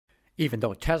Even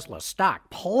though Tesla's stock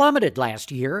plummeted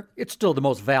last year, it's still the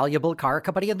most valuable car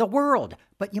company in the world.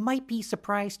 But you might be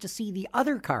surprised to see the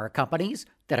other car companies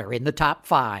that are in the top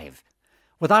 5.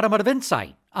 With Automotive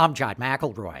Insight, I'm John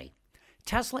McElroy.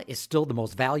 Tesla is still the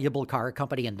most valuable car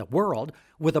company in the world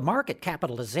with a market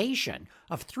capitalization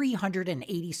of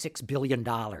 $386 billion.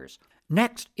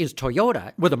 Next is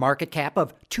Toyota with a market cap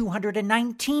of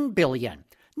 $219 billion.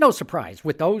 No surprise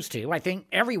with those two. I think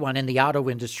everyone in the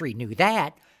auto industry knew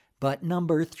that. But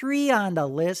number 3 on the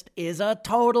list is a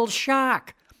total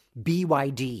shock.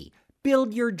 BYD,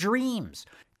 Build Your Dreams.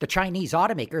 The Chinese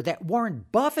automaker that Warren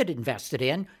Buffett invested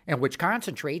in and which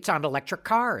concentrates on electric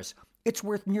cars. It's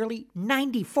worth nearly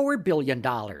 $94 billion.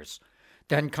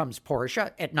 Then comes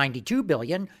Porsche at $92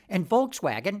 billion and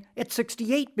Volkswagen at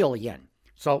 $68 billion.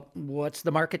 So what's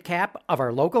the market cap of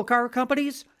our local car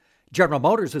companies? General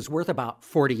Motors is worth about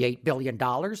 $48 billion,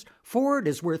 Ford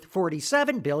is worth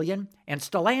 $47 billion, and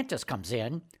Stellantis comes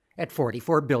in at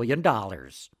 $44 billion.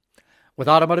 With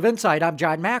Automotive Insight, I'm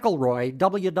John McElroy,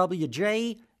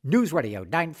 WWJ News Radio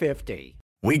 950.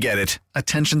 We get it.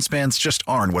 Attention spans just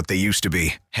aren't what they used to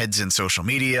be. Heads in social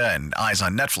media and eyes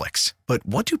on Netflix. But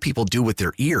what do people do with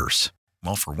their ears?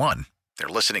 Well, for one, they're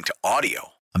listening to audio.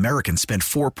 Americans spend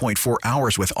 4.4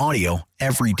 hours with audio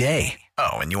every day.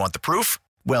 Oh, and you want the proof?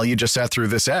 Well, you just sat through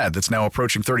this ad that's now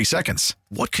approaching 30 seconds.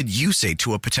 What could you say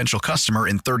to a potential customer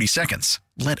in 30 seconds?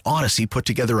 Let Odyssey put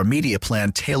together a media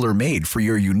plan tailor-made for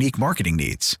your unique marketing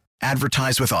needs.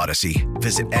 Advertise with Odyssey.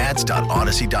 Visit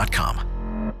ads.odyssey.com.